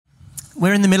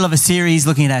We're in the middle of a series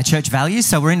looking at our church values,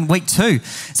 so we're in week 2.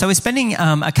 So we're spending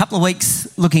a couple of weeks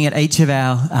looking at each of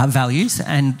our values,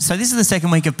 and so this is the second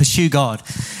week of Pursue God.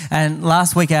 And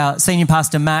last week our senior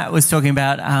pastor Matt was talking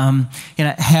about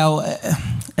how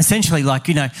essentially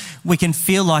we can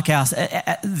feel like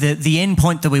the end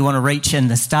point that we want to reach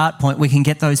and the start point, we can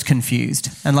get those confused.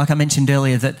 And like I mentioned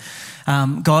earlier, that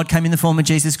God came in the form of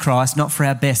Jesus Christ, not for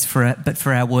our best, but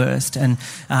for our worst, and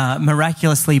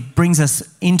miraculously brings us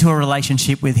into a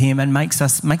relationship with Him and makes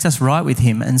us right with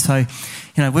Him. And so,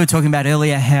 we were talking about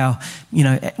earlier how,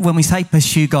 when we say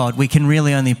pursue God, we can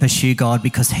really only pursue God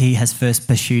because He has first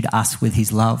pursued us with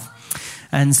His love.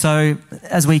 And so,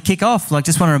 as we kick off,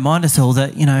 just want to remind us all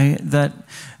that that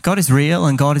God is real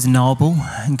and God is knowable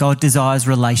and God desires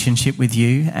relationship with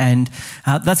you, and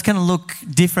that's going to look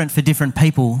different for different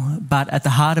people, but at the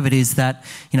heart of it is that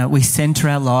we centre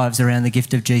our lives around the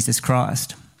gift of Jesus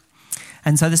Christ.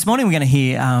 And so this morning we're going to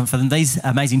hear from these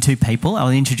amazing two people. I'll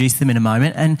introduce them in a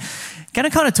moment, and going to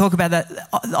kind of talk about that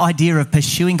idea of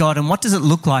pursuing God and what does it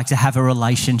look like to have a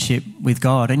relationship with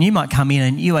God. And you might come in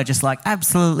and you are just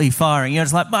absolutely firing. You're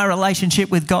just my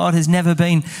relationship with God has never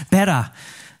been better.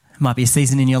 Might be a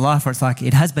season in your life where it's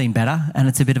it has been better and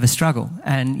it's a bit of a struggle,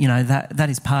 and that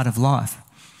is part of life.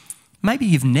 Maybe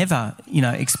you've never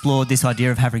explored this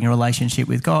idea of having a relationship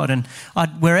with God, and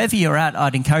wherever you're at,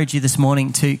 I'd encourage you this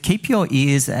morning to keep your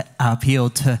ears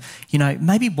peeled to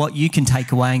maybe what you can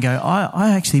take away and go, I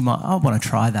want to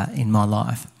try that in my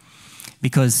life,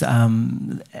 because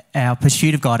our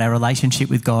pursuit of God, our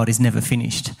relationship with God is never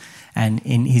finished, and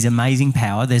in His amazing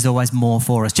power there's always more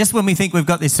for us. Just when we think we've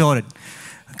got this sorted,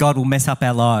 God will mess up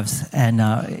our lives and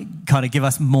kind of give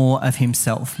us more of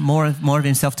Himself, more of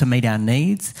Himself to meet our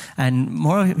needs, and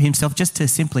more of Himself just to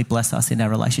simply bless us in our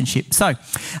relationship. So,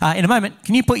 in a moment,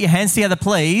 can you put your hands together,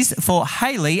 please, for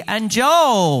Hayley and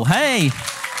Joel? Hey.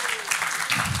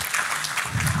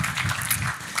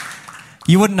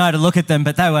 You wouldn't know to look at them,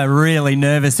 but they were really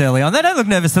nervous early on. They don't look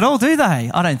nervous at all, do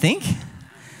they? I don't think.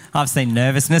 I've seen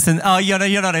nervousness, and you're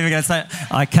not even going to say,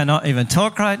 I cannot even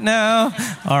talk right now.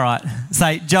 All right.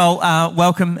 So, Joel,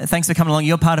 welcome. Thanks for coming along.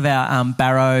 You're part of our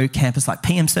Barrow campus,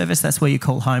 PM service. That's where you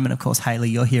call home. And, of course, Hayley,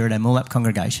 you're here at our Moolap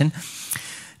congregation.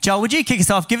 Joel, would you kick us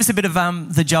off? Give us a bit of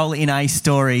the Joel in A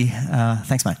story.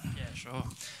 Thanks, mate. Yeah, sure.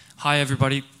 Hi,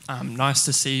 everybody. Nice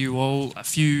to see you all. A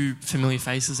few familiar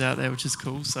faces out there, which is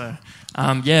cool. So,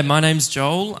 my name's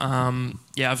Joel.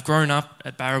 I've grown up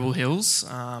at Barrable Hills.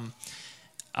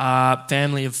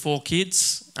 Family of 4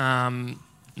 kids, mum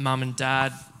and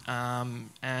dad,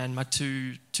 and my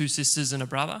two sisters and a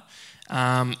brother.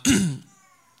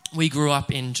 We grew up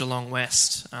in Geelong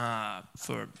West. I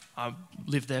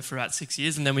lived there for about 6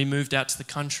 years, and then we moved out to the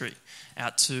country,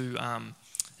 out to a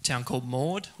town called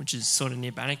Maud, which is sort of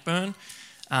near Bannockburn.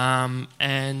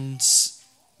 And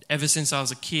ever since I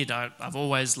was a kid, I've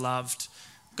always loved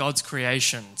God's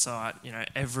creation. So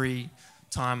every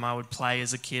time I would play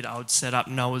as a kid, I would set up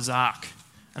Noah's Ark,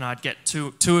 and I'd get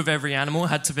two of every animal. It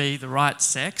had to be the right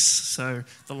sex, so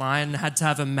the lion had to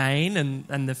have a mane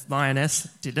and the lioness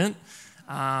didn't.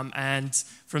 And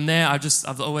from there,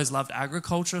 I've always loved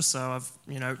agriculture. So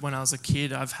when I was a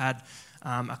kid, I've had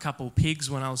a couple of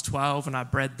pigs when I was 12, and I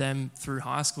bred them through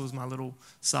high school as my little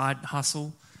side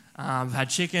hustle. I've had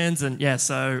chickens, and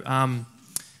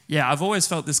I've always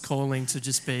felt this calling to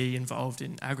just be involved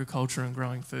in agriculture and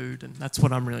growing food, and that's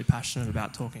what I'm really passionate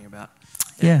about talking about.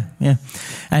 Yeah.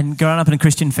 And growing up in a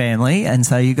Christian family, and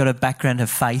so you've got a background of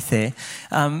faith there.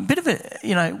 Bit of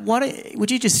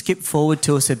would you just skip forward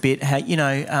to us a bit? How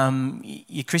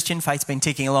your Christian faith's been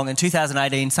ticking along. In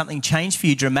 2018, something changed for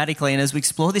you dramatically, and as we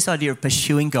explore this idea of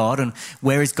pursuing God and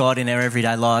where is God in our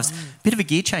everyday lives, bit of a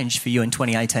gear change for you in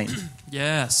 2018.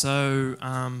 Yeah. So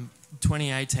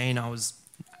 2018, I was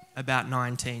about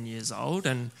 19 years old,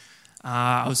 and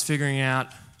I was figuring out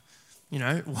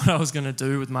what I was going to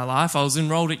do with my life. I was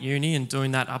enrolled at uni and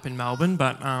doing that up in Melbourne,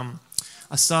 but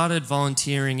I started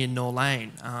volunteering in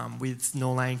Norlane with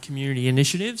Norlane Community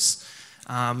Initiatives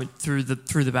through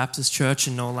the Baptist Church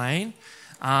in Norlane,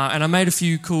 and I made a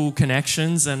few cool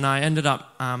connections, and I ended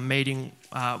up making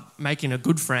a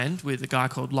good friend with a guy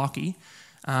called Lockie,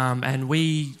 and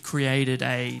we created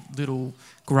a little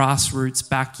grassroots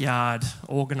backyard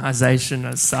organisation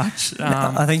as such.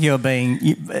 I think you're being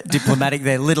diplomatic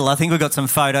there. Little. I think we've got some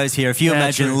photos here. If you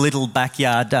imagine a little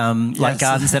backyard garden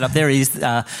set up, there is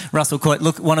Russell Coit.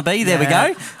 Look, wannabe. There we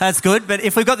go. That's good. But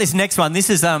if we've got this next one, this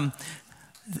is.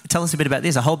 Tell us a bit about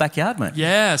this. A whole backyard, mate.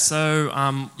 Yeah. So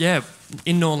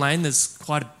in Norlane, there's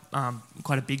quite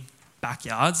a big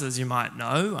backyards, as you might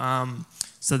know.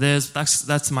 So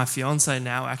that's my fiance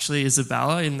now, actually,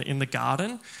 Isabella, in the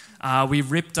garden. we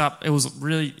ripped up, it was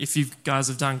really, if you guys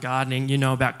have done gardening, you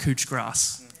know about couch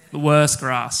grass, the worst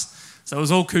grass. So it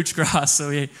was all couch grass.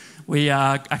 So we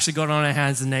actually got on our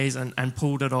hands and knees and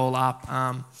pulled it all up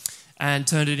and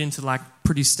turned it into like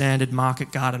pretty standard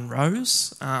market garden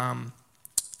rows.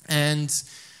 And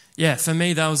yeah, for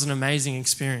me, that was an amazing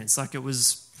experience. Like, it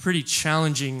was pretty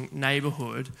challenging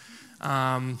neighbourhood.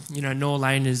 Nor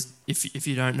Lane is, if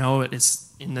you don't know it,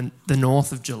 it's in the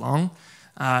north of Geelong.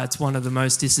 It's one of the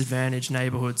most disadvantaged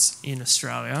neighbourhoods in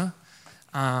Australia.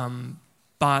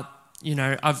 But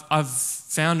I've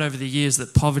found over the years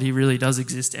that poverty really does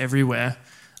exist everywhere,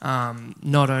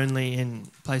 not only in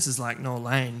places like Nor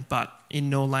Lane, but in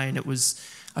Nor Lane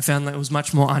I found that it was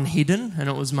much more unhidden and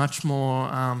it was much more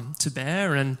to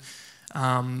bear.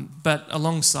 But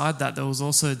alongside that, there was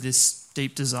also this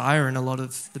deep desire in a lot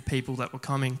of the people that were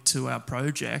coming to our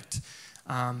project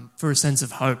for a sense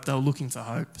of hope. They were looking for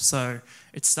hope. So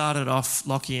it started off,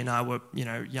 Lockie and I were,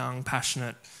 young,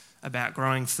 passionate about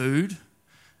growing food.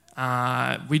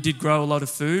 We did grow a lot of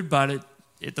food, but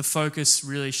the focus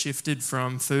really shifted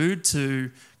from food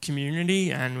to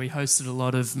community, and we hosted a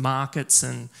lot of markets,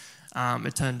 and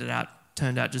it turned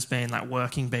out just being like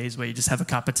working bees where you just have a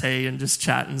cup of tea and just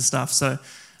chat and stuff. So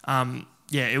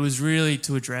it was really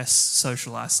to address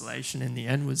social isolation in the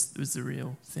end was the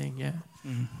real thing, yeah.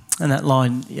 Mm. And that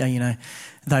line,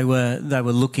 they were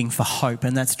looking for hope,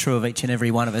 and that's true of each and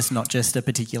every one of us, not just a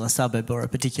particular suburb or a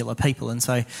particular people. And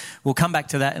so we'll come back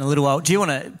to that in a little while.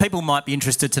 People might be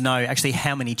interested to know actually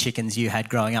how many chickens you had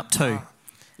growing up too.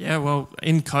 Yeah, well,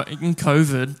 in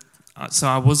COVID, so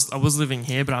I was living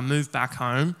here, but I moved back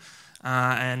home,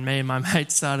 and me and my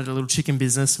mate started a little chicken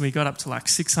business. We got up to like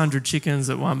 600 chickens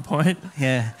at one point.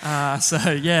 Yeah.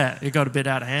 It got a bit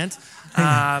out of hand.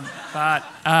 Love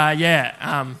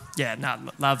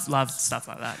stuff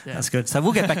like that. Yeah. That's good. So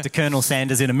we'll get back to Colonel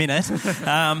Sanders in a minute.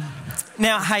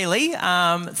 Now, Hayley,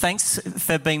 thanks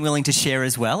for being willing to share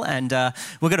as well. And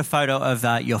we've got a photo of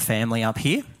your family up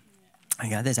here.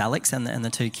 Okay, there's Alex and the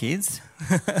two kids.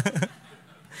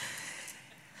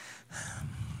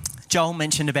 Joel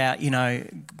mentioned about,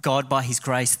 God by his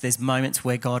grace, there's moments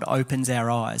where God opens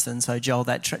our eyes. And so, Joel,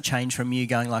 that change from you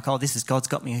going like, God's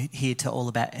got me here to all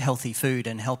about healthy food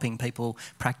and helping people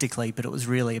practically, but it was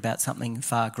really about something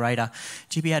far greater.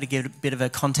 Would you be able to give a bit of a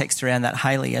context around that,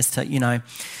 Hayley, as to,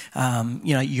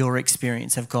 your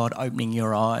experience of God opening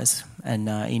your eyes and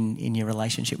in your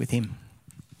relationship with him?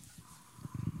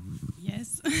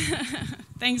 Yes.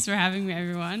 Thanks for having me,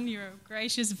 everyone. You're a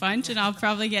gracious bunch, and I'll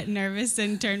probably get nervous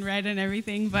and turn red and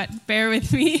everything, but bear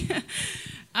with me.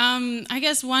 I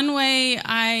guess one way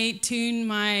I tune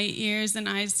my ears and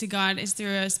eyes to God is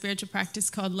through a spiritual practice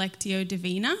called Lectio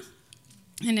Divina.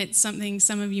 And it's something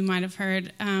some of you might have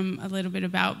heard a little bit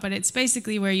about, but it's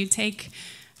basically where you take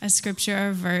a scripture or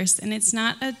a verse, and it's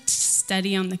not a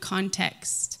study on the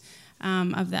context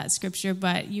of that scripture,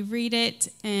 but you read it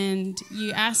and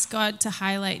you ask God to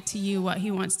highlight to you what he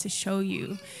wants to show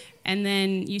you, and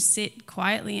then you sit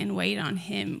quietly and wait on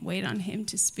him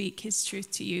to speak his truth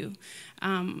to you,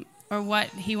 or what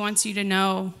he wants you to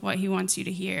know, what he wants you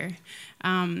to hear.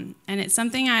 And it's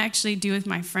something I actually do with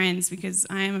my friends because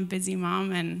I am a busy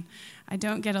mom and I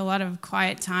don't get a lot of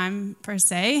quiet time per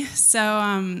se. So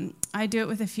I do it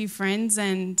with a few friends,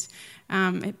 and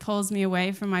it pulls me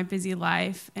away from my busy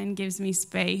life and gives me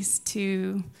space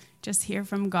to just hear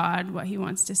from God what he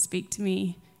wants to speak to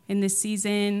me in this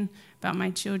season, about my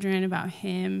children, about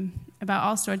him, about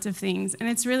all sorts of things. And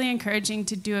it's really encouraging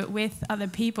to do it with other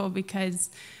people because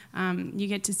you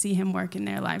get to see him work in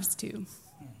their lives too.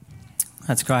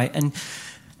 That's great. And,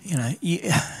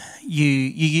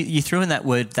 you threw in that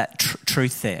word, that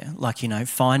truth there, like,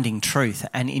 finding truth.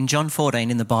 And in John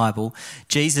 14 in the Bible,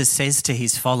 Jesus says to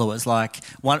his followers, like,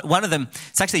 one of them,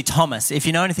 it's actually Thomas. If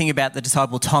you know anything about the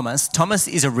disciple Thomas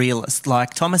is a realist.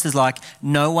 Like, Thomas is like,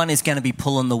 no one is going to be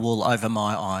pulling the wool over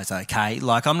my eyes, okay?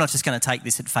 Like, I'm not just going to take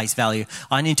this at face value.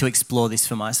 I need to explore this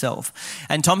for myself.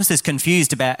 And Thomas is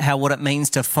confused about what it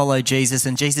means to follow Jesus.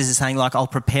 And Jesus is saying, like, I'll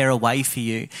prepare a way for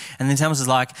you. And then Thomas is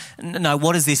like, no,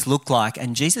 what does this look like?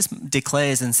 And Jesus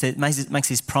declares and makes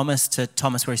his promise to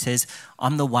Thomas where he says,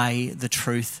 I'm the way, the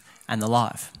truth and the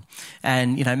life.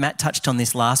 And, Matt touched on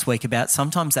this last week about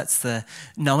sometimes that's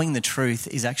knowing the truth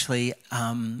is actually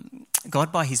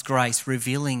God by his grace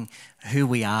revealing who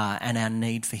we are and our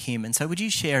need for him. And so would you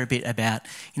share a bit about,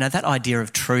 that idea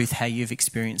of truth, how you've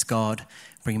experienced God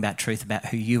bring about truth about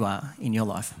who you are in your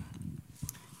life?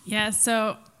 Yeah,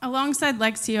 so alongside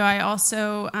Lectio, I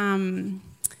also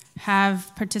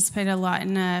have participated a lot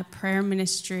in a prayer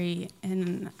ministry.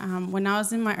 And when I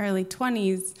was in my early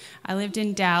 20s, I lived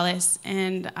in Dallas,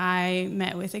 and I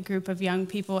met with a group of young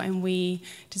people, and we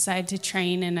decided to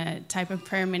train in a type of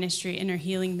prayer ministry, inner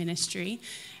healing ministry.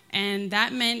 And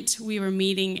that meant we were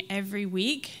meeting every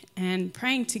week and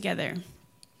praying together.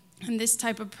 And this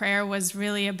type of prayer was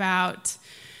really about,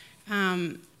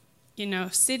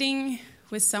 sitting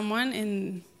with someone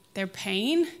in their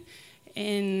pain,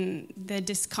 in the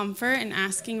discomfort, and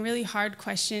asking really hard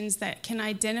questions that can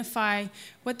identify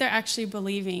what they're actually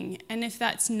believing. And if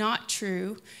that's not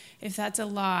true, if that's a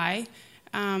lie,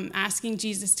 asking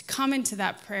Jesus to come into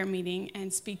that prayer meeting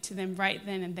and speak to them right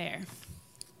then and there.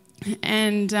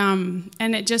 And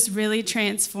it just really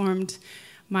transformed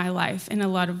my life in a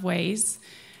lot of ways.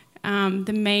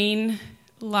 The main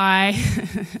lie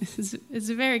is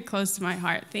a very close to my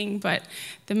heart thing, but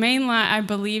the main lie I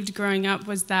believed growing up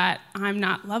was that I'm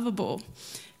not lovable.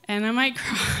 And I might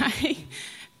cry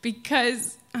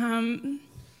because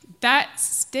that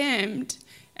stemmed,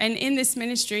 and in this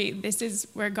ministry, this is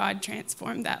where God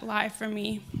transformed that lie for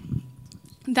me.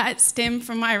 That stemmed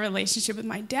from my relationship with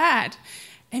my dad.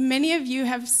 And many of you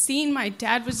have seen my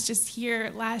dad was just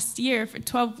here last year for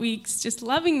 12 weeks, just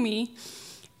loving me.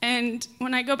 And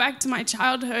when I go back to my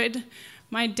childhood,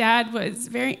 my dad was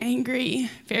very angry,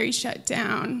 very shut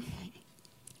down,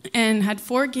 and had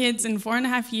 4 kids in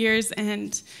 4.5 years,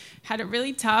 and had it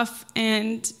really tough,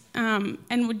 and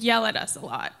would yell at us a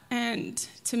lot. And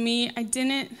to me, I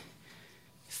didn't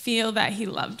feel that he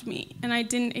loved me, and I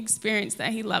didn't experience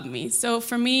that he loved me. So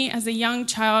for me, as a young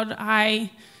child,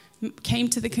 I came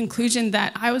to the conclusion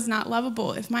that I was not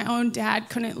lovable if my own dad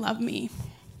couldn't love me.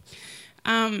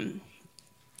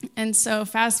 And so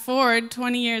fast forward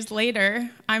 20 years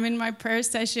later, I'm in my prayer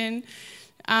session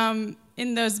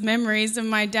in those memories of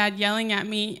my dad yelling at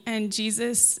me, and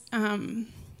Jesus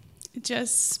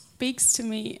just speaks to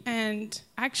me. And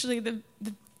actually the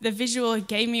visual he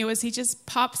gave me was he just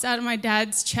pops out of my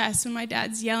dad's chest when my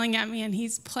dad's yelling at me, and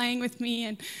he's playing with me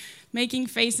and making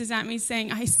faces at me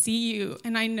saying, I see you,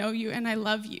 and I know you, and I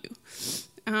love you.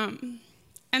 And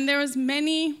there was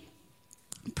many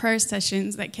prayer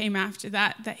sessions that came after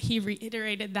that he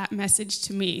reiterated that message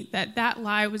to me, that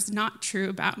lie was not true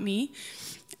about me,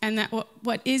 and that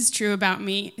what is true about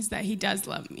me is that he does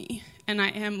love me, and I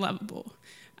am lovable.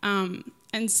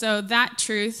 And so that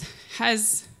truth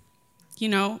has,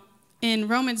 in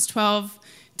Romans 12,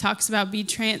 talks about be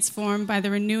transformed by the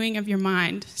renewing of your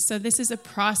mind. So this is a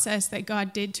process that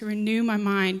God did to renew my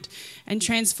mind and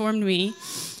transformed me.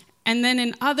 And then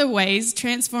in other ways,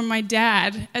 transform my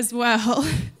dad as well,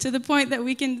 to the point that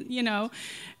we can,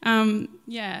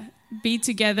 be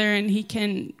together, and he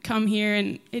can come here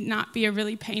and it not be a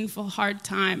really painful, hard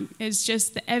time. It's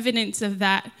just the evidence of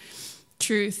that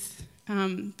truth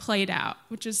played out,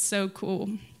 which is so cool.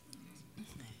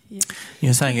 Yeah. You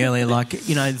were saying earlier,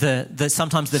 the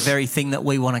sometimes the very thing that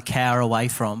we want to cower away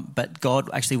from, but God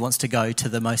actually wants to go to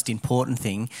the most important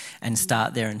thing and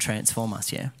start there and transform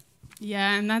us, yeah?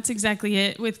 Yeah, and that's exactly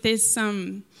it. With this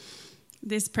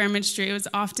this prayer ministry, it was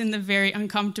often the very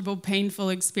uncomfortable, painful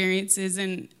experiences,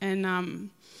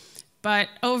 but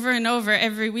over and over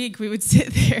every week we would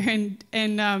sit there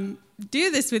and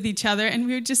do this with each other, and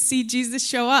we would just see Jesus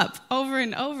show up over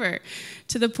and over,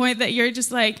 to the point that you're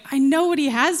just like, I know what he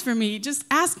has for me. Just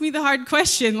ask me the hard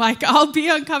question. Like, I'll be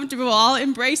uncomfortable. I'll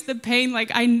embrace the pain. Like,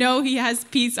 I know he has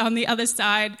peace on the other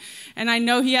side, and I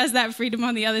know he has that freedom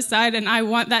on the other side, and I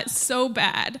want that so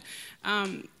bad.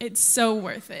 It's so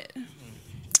worth it. And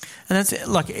that's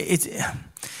it's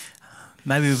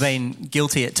maybe we've been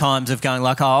guilty at times of going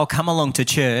like, I'll come along to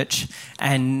church,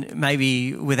 and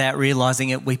maybe without realising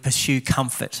it, we pursue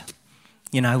comfort.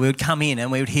 We would come in and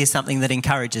we would hear something that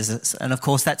encourages us. And of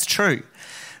course, that's true.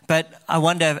 But I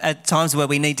wonder at times where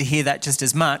we need to hear that just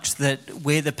as much, that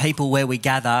we're the people where we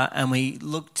gather and we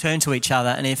turn to each other.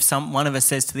 And if one of us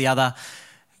says to the other,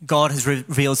 God has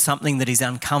revealed something that is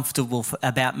uncomfortable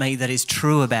about me, that is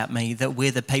true about me, that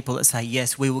we're the people that say,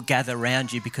 yes, we will gather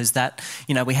around you, because that,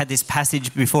 we had this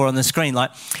passage before on the screen,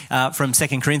 from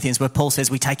 2 Corinthians, where Paul says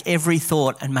we take every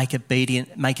thought and make it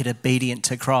obedient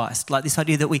to Christ. Like this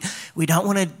idea that we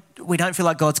don't feel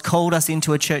like God's called us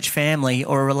into a church family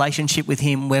or a relationship with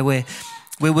him where we're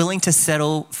willing to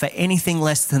settle for anything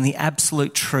less than the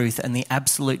absolute truth and the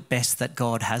absolute best that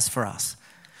God has for us.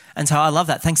 And so I love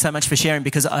that. Thanks so much for sharing,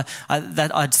 because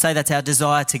I'd say that's our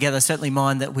desire together, certainly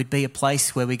mine, that we'd be a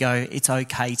place where we go, it's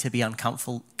okay to be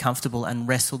uncomfortable and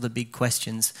wrestle the big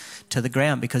questions to the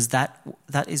ground, because that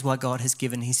is why God has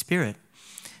given his Spirit,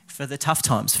 for the tough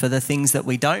times, for the things that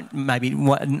we don't maybe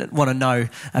want to know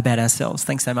about ourselves.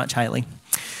 Thanks so much, Hayley.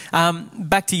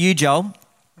 Back to you, Joel.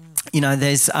 You know,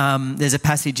 there's a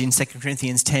passage in 2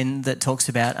 Corinthians 10 that talks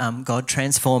about God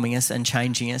transforming us and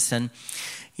changing us. And,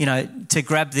 you know, to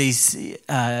grab these,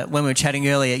 when we were chatting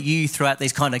earlier, you threw out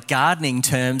these kind of gardening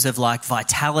terms of like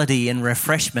vitality and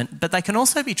refreshment, but they can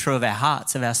also be true of our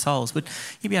hearts, of our souls. Would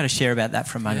you be able to share about that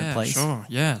for a moment, please? Sure.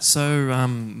 Yeah. So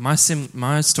my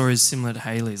story is similar to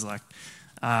Hayley's. Like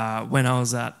when I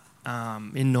was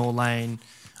in Norlane,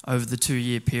 over the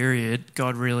 2-year period,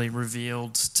 God really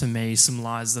revealed to me some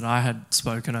lies that I had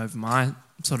spoken over my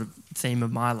sort of theme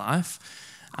of my life.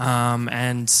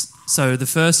 And so the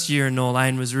first year in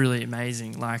Norlane was really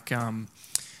amazing. Like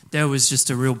there was just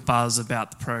a real buzz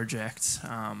about the project.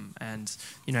 And,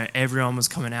 you know, everyone was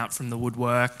coming out from the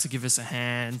woodwork to give us a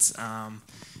hand.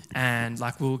 And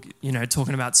like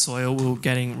talking about soil, we were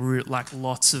getting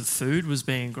lots of food was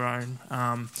being grown.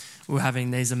 We were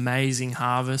having these amazing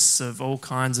harvests of all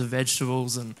kinds of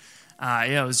vegetables, and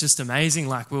it was just amazing.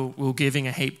 Like we were giving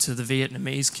a heap to the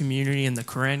Vietnamese community and the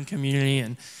Korean community,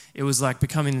 and it was like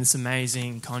becoming this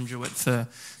amazing conduit for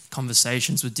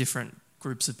conversations with different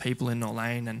groups of people in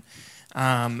Norlane.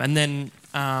 And then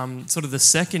sort of the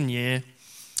second year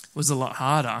was a lot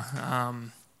harder.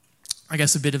 I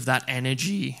guess a bit of that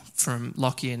energy from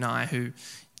Lockie and I, who,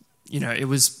 you know, it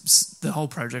was the whole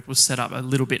project was set up a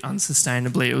little bit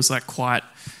unsustainably. It was like quite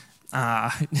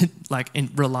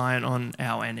reliant on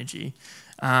our energy,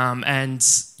 and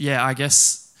yeah, I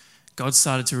guess God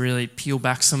started to really peel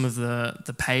back some of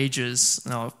the pages,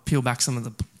 peel back some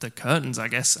of the curtains, I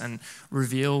guess, and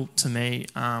reveal to me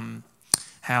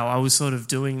how I was sort of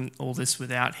doing all this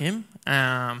without Him, so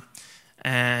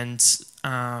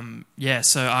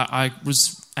I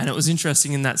was, and it was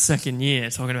interesting in that second year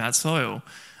talking about soil.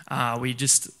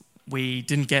 We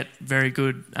didn't get very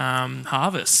good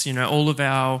harvests. You know, all of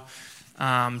our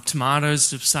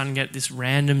tomatoes have started to get this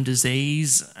random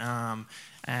disease,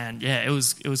 it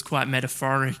was quite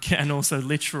metaphoric and also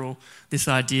literal. This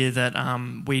idea that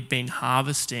we'd been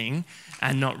harvesting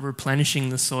and not replenishing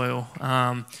the soil.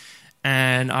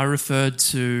 And I referred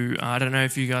to, I don't know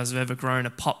if you guys have ever grown a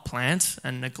pot plant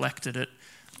and neglected it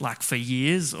like for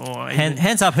years, or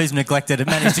hands up who's neglected and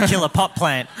managed to kill a pot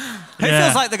plant. Who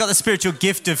feels like they got the spiritual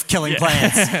gift of killing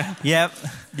plants? Yep.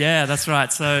 Yeah, that's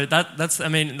right. So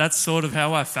that's sort of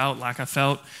how I felt. Like I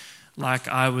felt like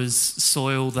I was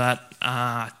soil that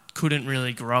couldn't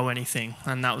really grow anything,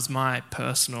 and that was my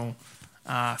personal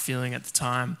feeling at the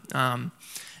time.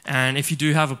 And if you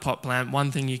do have a pot plant,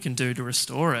 one thing you can do to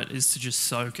restore it is to just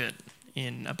soak it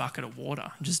in a bucket of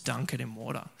water, just dunk it in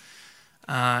water.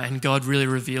 And God really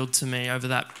revealed to me over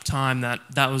that time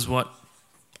that was what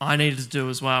I needed to do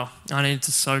as well. I needed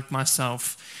to soak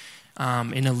myself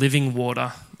in a living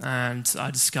water, and I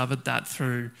discovered that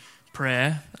through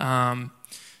prayer,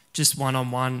 just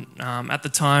one-on-one. At the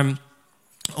time,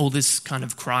 all this kind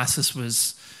of crisis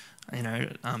was,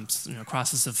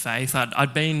 crisis of faith.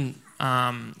 I'd been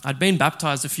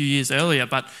baptized a few years earlier,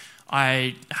 but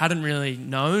I hadn't really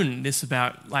known this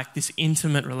about like this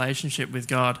intimate relationship with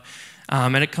God.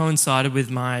 And it coincided with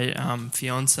my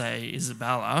fiancée,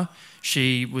 Isabella.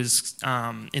 She was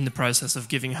in the process of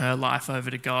giving her life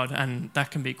over to God, and that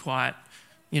can be quite,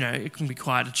 it can be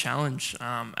quite a challenge.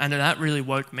 And that really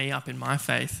woke me up in my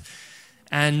faith.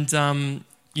 And,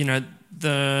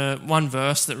 the one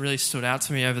verse that really stood out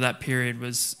to me over that period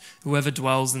was, whoever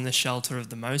dwells in the shelter of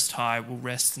the Most High will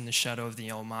rest in the shadow of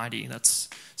the Almighty. That's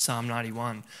Psalm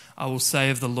 91. I will say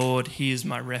of the Lord, He is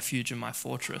my refuge and my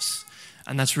fortress.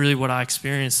 And that's really what I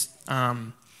experienced.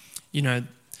 I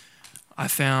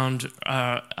found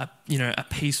a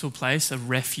peaceful place, a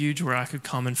refuge where I could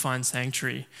come and find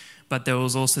sanctuary. But there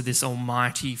was also this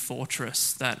almighty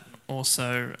fortress that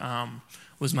also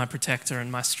was my protector and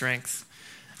my strength.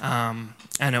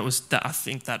 And it was that, I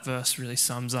think that verse really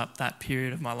sums up that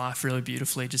period of my life really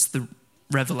beautifully, just the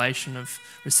revelation of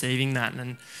receiving that.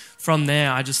 And from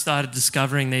there, I just started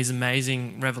discovering these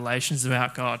amazing revelations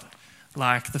about God.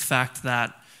 Like the fact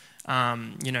that,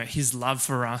 His love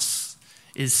for us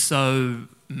is so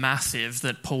massive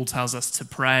that Paul tells us to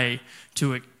pray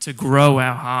to grow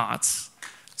our hearts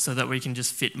so that we can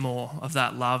just fit more of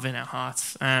that love in our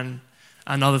hearts. And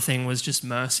another thing was just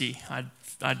mercy.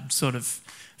 I'd sort of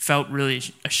felt really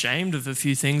ashamed of a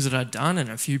few things that I'd done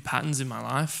and a few patterns in my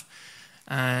life.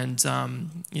 And,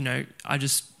 I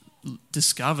just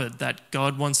discovered that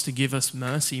God wants to give us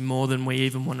mercy more than we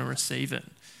even want to receive it.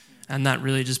 And that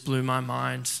really just blew my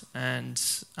mind. And,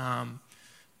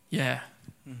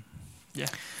 Yeah.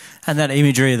 And that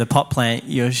imagery of the pot plant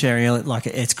you're sharing, like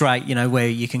it's great, where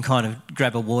you can kind of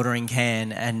grab a watering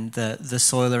can and the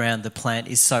soil around the plant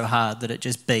is so hard that it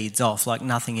just beads off, like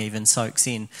nothing even soaks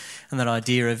in. And that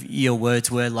idea of your words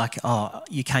were like,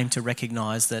 you came to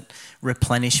recognise that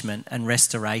replenishment and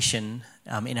restoration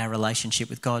in our relationship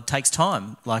with God takes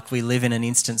time. Like we live in an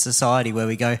instant society where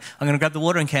we go, I'm going to grab the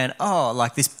watering can,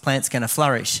 like this plant's going to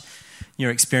flourish.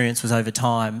 Your experience was over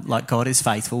time, like God is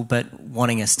faithful, but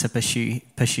wanting us to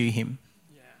pursue Him.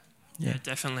 Yeah,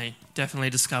 definitely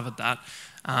discovered that.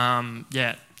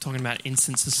 Talking about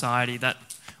instant society, that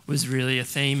was really a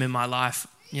theme in my life.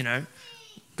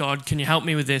 God, can you help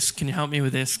me with this? Can you help me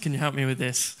with this? Can you help me with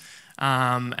this?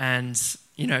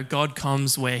 God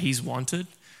comes where He's wanted,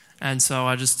 and so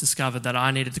I just discovered that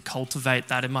I needed to cultivate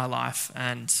that in my life.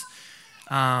 And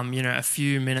a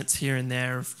few minutes here and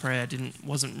there of prayer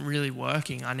wasn't really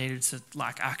working. I needed to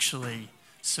actually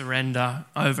surrender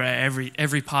over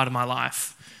every part of my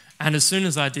life. And as soon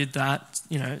as I did that,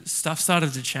 stuff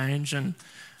started to change, and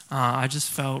I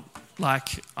just felt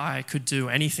like I could do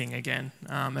anything again.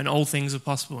 And all things are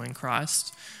possible in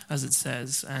Christ, as it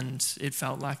says. And it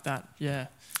felt like that. Yeah,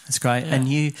 that's great. Yeah. And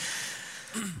you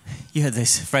heard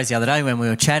this phrase the other day when we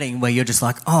were chatting where you're just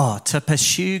like, to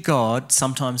pursue God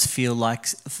sometimes feels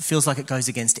like it goes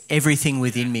against everything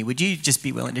within me. Would you just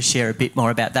be willing to share a bit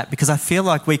more about that? Because I feel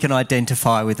like we can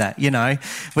identify with that.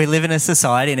 We live in a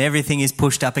society and everything is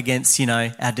pushed up against,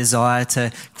 our desire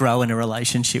to grow in a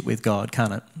relationship with God,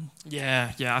 can't it?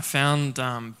 Yeah. I found,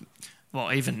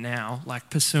 even now,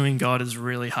 pursuing God is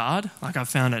really hard. I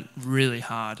found it really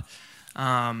hard.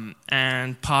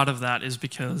 And part of that is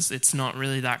because it's not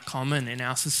really that common in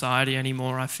our society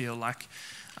anymore. I feel like,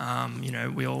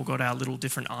 we all got our little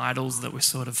different idols that we're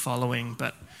sort of following,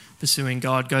 but pursuing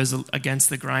God goes against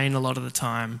the grain a lot of the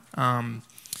time.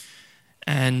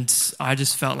 And I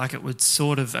just felt like it would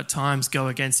sort of at times go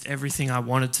against everything I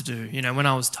wanted to do. When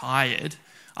I was tired,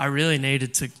 I really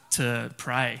needed to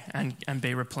pray and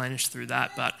be replenished through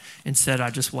that. But instead I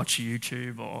just watched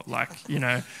YouTube or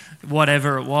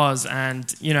whatever it was.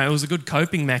 And, it was a good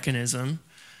coping mechanism.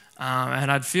 And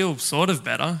I'd feel sort of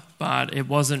better, but it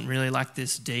wasn't really like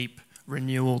this deep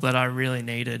renewal that I really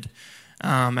needed.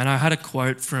 And I had a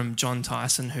quote from John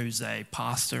Tyson, who's a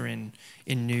pastor in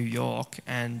New York,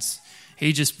 and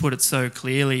he just put it so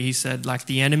clearly. He said,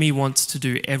 the enemy wants to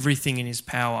do everything in his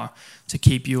power to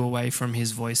keep you away from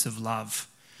his voice of love,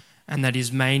 and that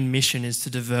his main mission is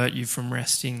to divert you from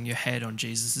resting your head on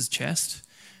Jesus' chest.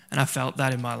 And I felt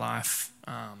that in my life.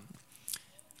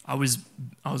 I was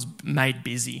made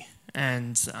busy,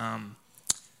 and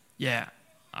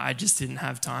I just didn't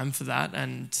have time for that,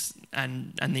 and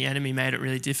the enemy made it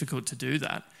really difficult to do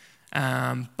that.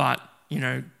 But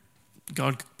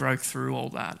God broke through all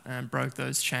that and broke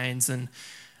those chains. And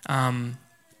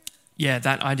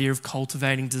that idea of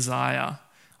cultivating desire,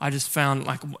 I just found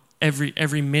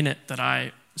every minute that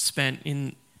I spent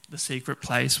in the secret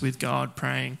place with God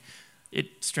praying,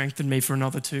 it strengthened me for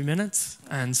another 2 minutes.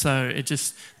 And so it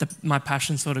just, my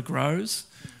passion sort of grows.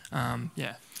 I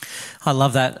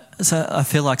love that. So I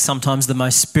feel like sometimes the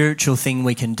most spiritual thing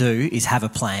we can do is have a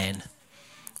plan,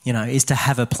 is to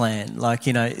have a plan.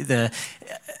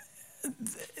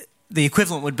 The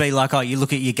equivalent would be you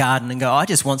look at your garden and go, I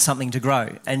just want something to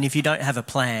grow. And if you don't have a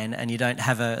plan and you don't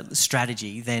have a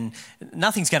strategy, then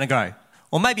nothing's going to grow.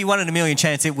 Or maybe 1 in a million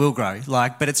chance it will grow,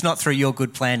 but it's not through your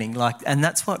good planning. And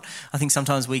that's what I think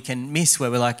sometimes we can miss,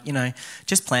 where we're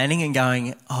just planning and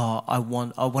going, I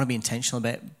want to be intentional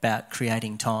about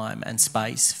creating time and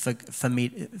space for me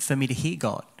to hear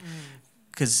God.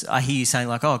 Because I hear you saying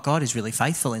God is really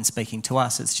faithful in speaking to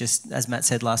us. It's just, as Matt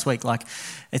said last week,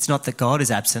 it's not that God is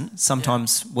absent.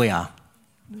 Sometimes we are.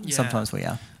 Yeah. Sometimes we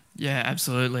are. Yeah,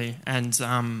 absolutely. And,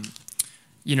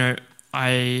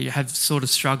 I have sort of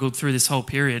struggled through this whole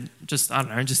period, just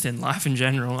in life in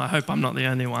general. I hope I'm not the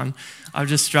only one. I've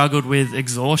just struggled with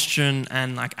exhaustion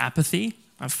and apathy.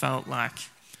 I felt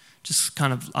just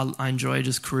kind of, I enjoy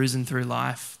just cruising through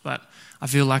life, but I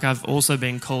feel like I've also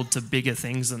been called to bigger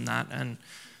things than that, and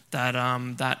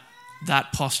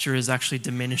that posture is actually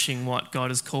diminishing what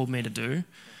God has called me to do.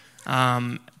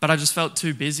 But I just felt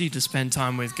too busy to spend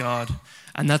time with God,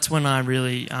 and that's when I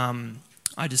really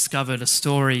I discovered a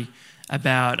story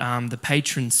about the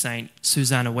patron saint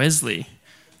Susanna Wesley,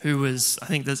 who was, I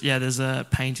think there's a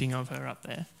painting of her up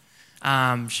there.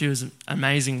 She was an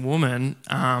amazing woman.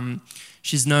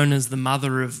 She's known as the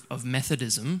mother of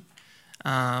Methodism.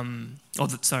 The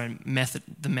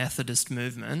Methodist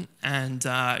movement, and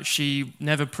she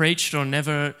never preached or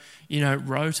never,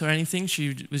 wrote or anything.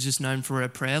 She was just known for her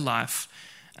prayer life,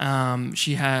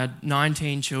 She had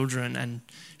 19 children, and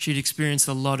she'd experienced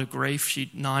a lot of grief.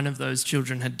 9 of those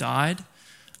children had died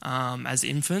as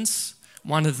infants.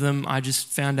 One of them, I just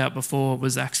found out before,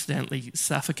 was accidentally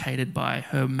suffocated by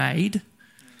her maid.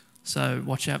 So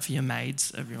watch out for your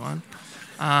maids, everyone.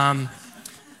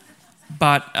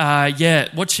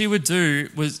 What she would do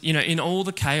was, in all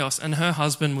the chaos, and her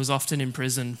husband was often in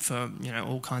prison for,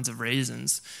 all kinds of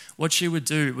reasons. What she would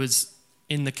do was,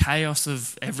 in the chaos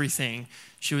of everything,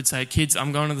 she would say, "Kids,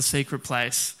 I'm going to the secret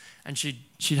place." And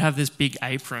she'd have this big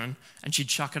apron, and she'd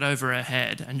chuck it over her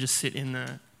head and just sit in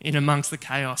amongst the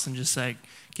chaos and just say,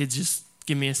 "Kids, just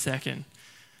give me a second."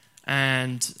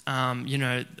 And,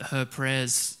 her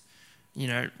prayers,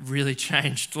 really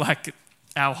changed like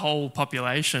our whole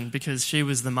population, because she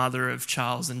was the mother of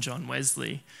Charles and John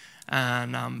Wesley,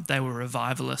 and they were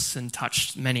revivalists and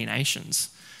touched many nations.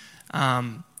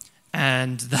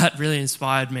 And that really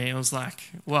inspired me. I was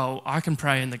like, well, I can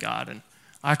pray in the garden.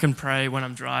 I can pray when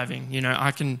I'm driving.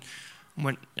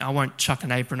 I won't chuck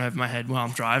an apron over my head while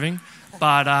I'm driving.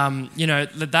 But,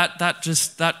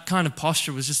 that kind of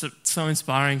posture was just so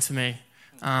inspiring to me.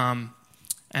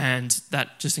 And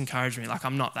that just encouraged me. Like,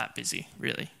 I'm not that busy,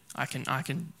 really. I can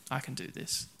do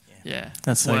this. Yeah.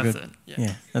 That's so worth good. It.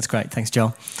 Yeah, that's great. Thanks,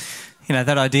 Joel.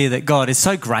 That idea that God is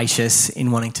so gracious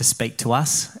in wanting to speak to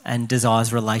us and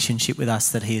desires relationship with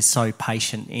us, that he is so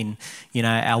patient in,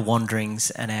 our wanderings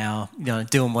and our,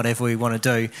 doing whatever we want to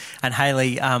do. And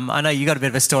Hayley, I know you got a bit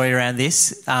of a story around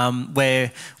this,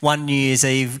 where one New Year's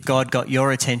Eve, God got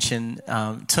your attention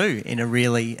too, in a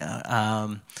really,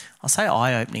 I'll say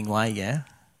eye-opening way, yeah?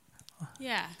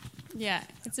 Yeah.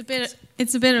 It's a bit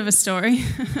of a story.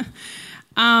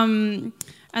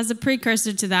 As a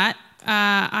precursor to that,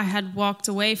 I had walked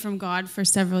away from God for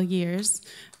several years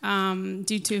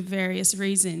due to various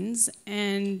reasons,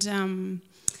 and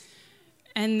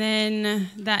then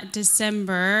that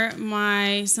December,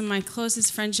 some of my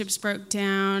closest friendships broke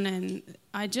down, and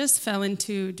I just fell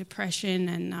into depression,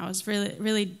 and I was really,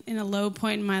 really in a low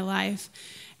point in my life.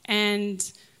 And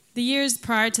the years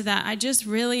prior to that, I just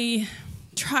really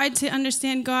tried to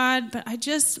understand God, but I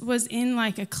just was in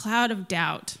like a cloud of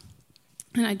doubt.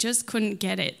 And I just couldn't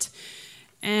get it,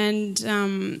 and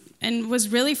was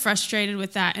really frustrated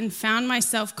with that, and found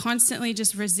myself constantly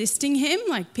just resisting him.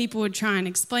 Like, people would try and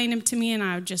explain him to me, and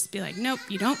I would just be like, "Nope,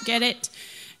 you don't get it."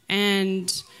 And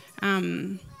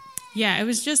it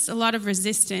was just a lot of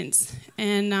resistance.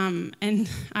 And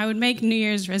I would make New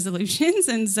Year's resolutions,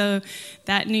 and so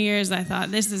that New Year's I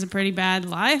thought, this is a pretty bad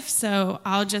life, so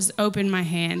I'll just open my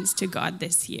hands to God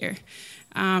this year,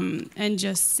 and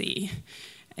just see,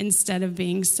 instead of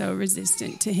being so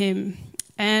resistant to him.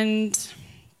 And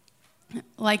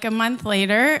like a month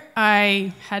later,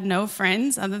 I had no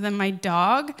friends other than my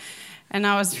dog, and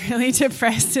I was really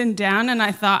depressed and down, and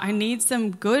I thought, I need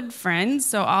some good friends,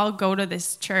 so I'll go to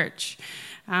this church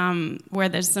where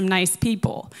there's some nice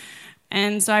people.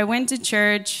 And so I went to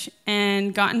church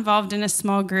and got involved in a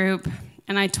small group,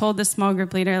 and I told the small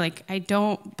group leader, like, I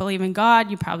don't believe in God,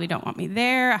 you probably don't want me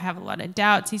there, I have a lot of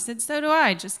doubts. He said, so do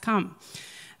I, just come.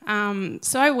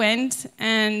 So I went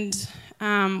and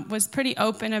was pretty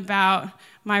open about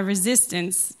my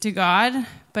resistance to God,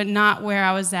 but not where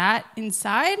I was at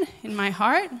inside in my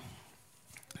heart.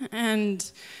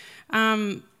 And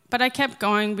but I kept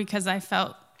going because I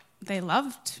felt they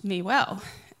loved me well.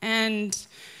 And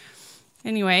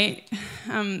anyway,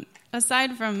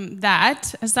 aside from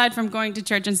going to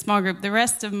church and small group, the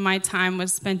rest of my time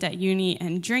was spent at uni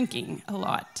and drinking a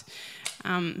lot.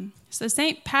 So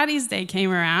St. Paddy's Day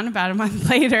came around about a month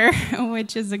later,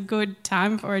 which is a good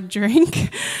time for a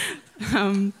drink.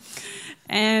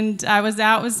 And I was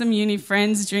out with some uni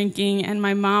friends drinking, and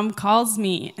my mom calls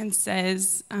me and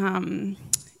says,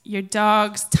 your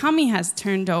dog's tummy has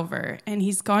turned over, and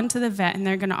he's gone to the vet, and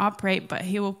they're going to operate, but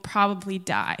he will probably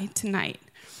die tonight.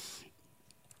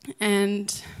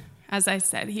 And as I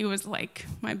said, he was like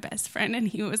my best friend, and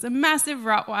he was a massive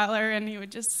Rottweiler, and he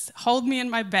would just hold me in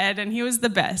my bed, and he was the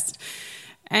best.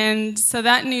 And so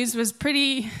that news was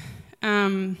pretty,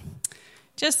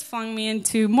 just flung me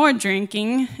into more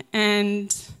drinking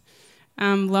and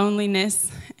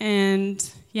loneliness and,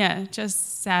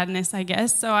 just sadness, I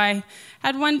guess. So I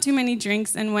had one too many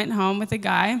drinks and went home with a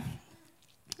guy.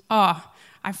 Oh,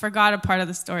 I forgot a part of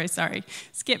the story, sorry.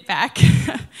 Skip back.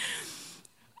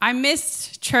 I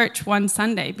missed church one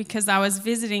Sunday because I was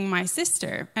visiting my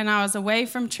sister, and I was away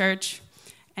from church.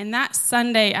 And that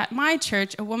Sunday at my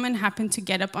church, a woman happened to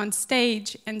get up on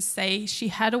stage and say she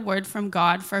had a word from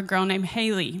God for a girl named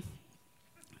Hayley.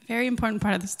 Very important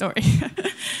part of the story.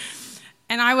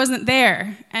 And I wasn't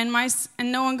there, and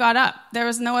no one got up. There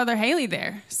was no other Haley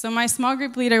there. So my small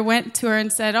group leader went to her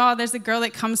and said, "Oh, there's a girl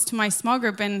that comes to my small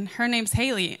group, and her name's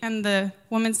Haley." And the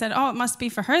woman said, "Oh, it must be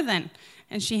for her then."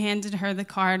 And she handed her the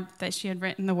card that she had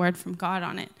written the word from God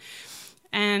on it.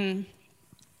 And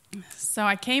so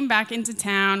I came back into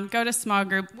town, go to small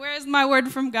group. "Where's my word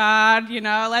from God?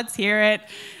 Let's hear it."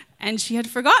 And she had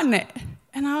forgotten it.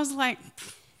 And I was like,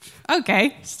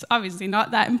 okay, it's obviously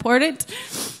not that important.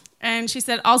 And she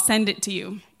said, "I'll send it to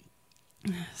you."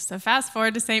 So fast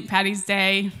forward to St. Patty's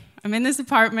Day. I'm in this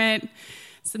apartment.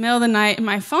 It's the middle of the night, and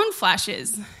my phone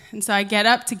flashes. And so I get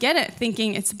up to get it,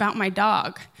 thinking it's about my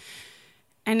dog.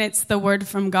 And it's the word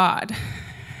from God.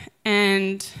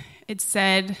 And it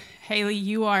said, "Haley,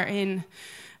 you are in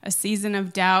a season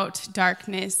of doubt,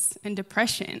 darkness, and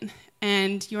depression.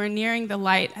 And you are nearing the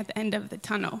light at the end of the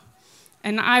tunnel.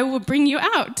 And I will bring you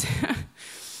out."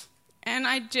 And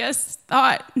I just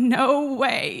thought, no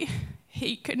way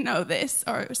he could know this,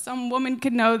 or some woman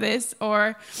could know this,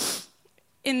 or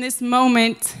in this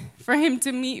moment for him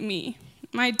to meet me,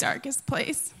 my darkest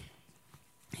place.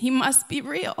 He must be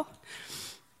real.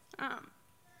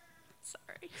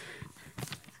 Sorry.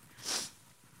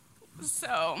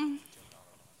 So,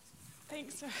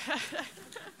 thanks.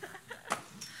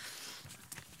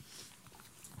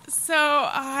 So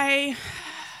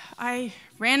I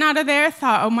ran out of there,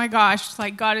 thought, oh my gosh,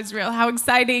 God is real, how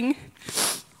exciting.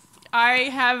 I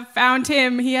have found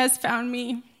him, he has found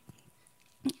me.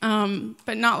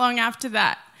 But not long after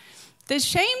that, the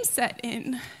shame set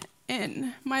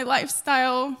in my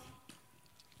lifestyle.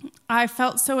 I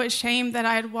felt so ashamed that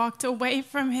I had walked away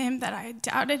from him, that I had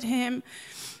doubted him,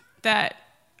 that,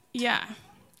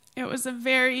 it was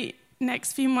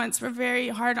next few months were very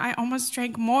hard. I almost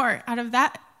drank more out of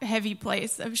that heavy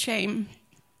place of shame.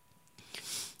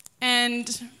 And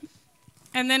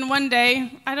then one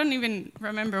day, I don't even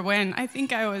remember when, I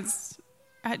think I was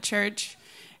at church,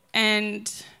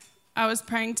 and I was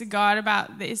praying to God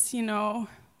about this,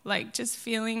 just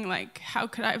feeling like, how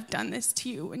could I have done this to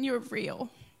you when you're real?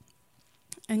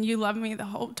 And you loved me the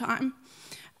whole time.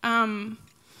 And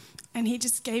he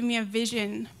just gave me a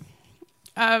vision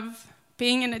of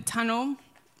being in a tunnel,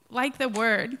 like the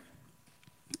Word.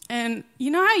 And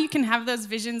you know how you can have those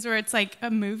visions where it's like a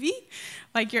movie?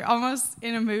 Like you're almost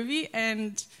in a movie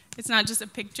and it's not just a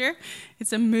picture,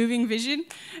 it's a moving vision.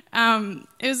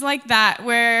 It was like that,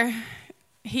 where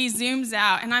he zooms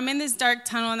out and I'm in this dark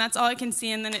tunnel and that's all I can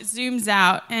see, and then it zooms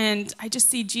out and I just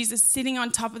see Jesus sitting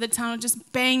on top of the tunnel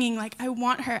just banging, like, I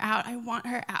want her out, I want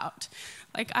her out.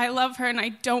 Like, I love her and I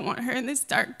don't want her in this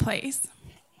dark place.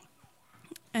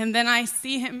 And then I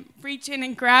see him reach in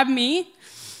and grab me,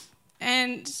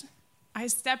 and I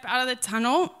step out of the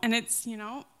tunnel, and it's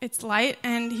light,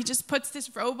 and he just puts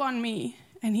this robe on me,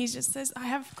 and he just says, I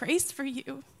have grace for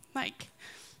you. Like,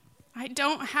 I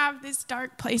don't have this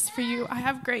dark place for you. I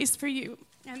have grace for you.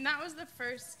 And that was the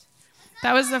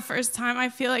first time I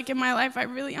feel like in my life I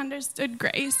really understood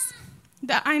grace,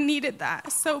 that I needed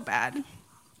that so bad.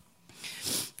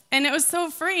 And it was so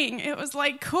freeing. It was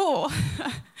like, cool.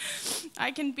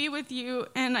 I can be with you,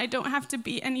 and I don't have to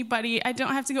be anybody. I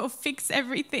don't have to go fix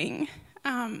everything.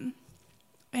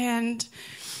 And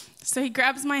so he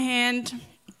grabs my hand,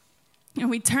 and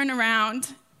we turn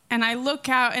around, and I look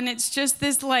out, and it's just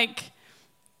this, like,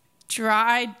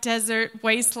 dry desert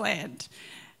wasteland,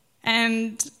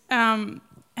 and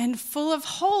full of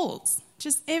holes.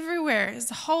 Just everywhere is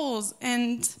holes,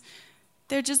 and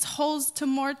they're just holes to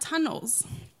more tunnels.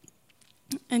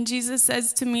 And Jesus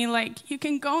says to me, like, you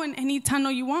can go in any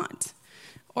tunnel you want,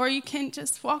 or you can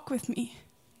just walk with me.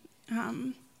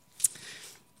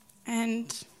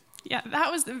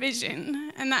 That was the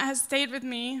vision, and that has stayed with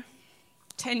me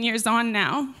 10 years on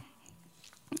now,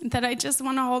 that I just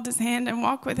want to hold his hand and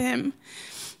walk with him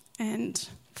and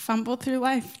fumble through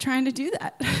life trying to do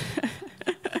that.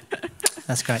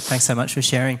 That's great. Thanks so much for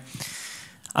sharing.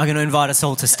 I'm going to invite us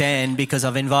all to stand, because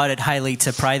I've invited Haley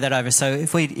to pray that over. So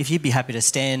if you'd be happy to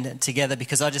stand together,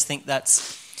 because I just think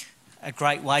that's a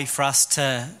great way for us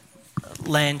to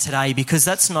land today, because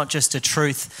that's not just a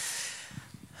truth.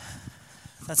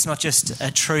 That's not just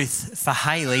a truth for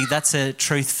Haley. That's a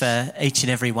truth for each and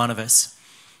every one of us.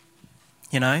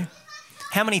 You know,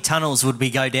 how many tunnels would we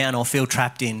go down or feel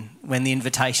trapped in when the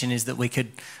invitation is that we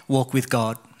could walk with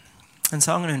God? And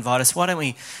so I'm going to invite us. Why don't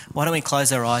we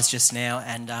close our eyes just now?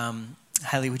 And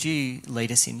Haley, would you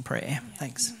lead us in prayer?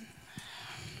 Thanks.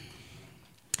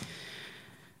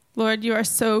 Lord, you are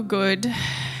so good,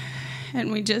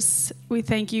 and we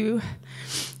thank you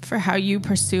for how you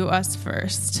pursue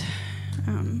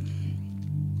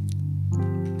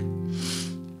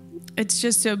it's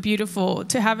just so beautiful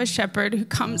to have a shepherd who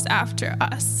comes after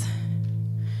us.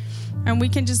 And we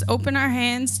can just open our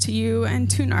hands to you and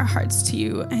tune our hearts to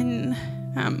you. And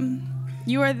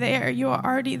you are there. You are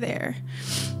already there.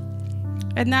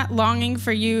 And that longing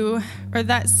for you, or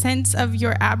that sense of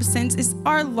your absence, is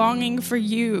our longing for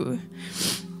you.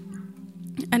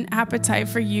 An appetite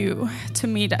for you to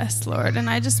meet us, Lord. And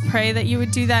I just pray that you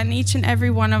would do that in each and every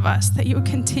one of us, that you would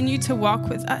continue to walk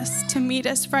with us, to meet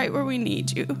us right where we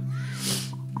need you,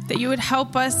 that you would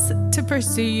help us to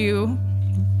pursue you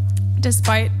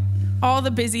despite all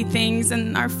the busy things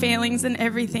and our failings and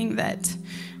everything, that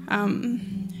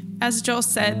as Joel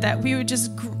said, that we would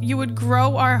you would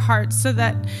grow our hearts so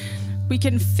that we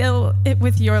can fill it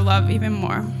with your love even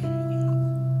more.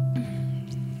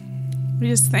 We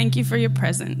just thank you for your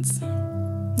presence.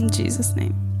 In Jesus'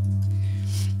 name,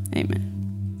 amen.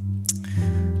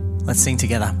 Let's sing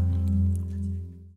together.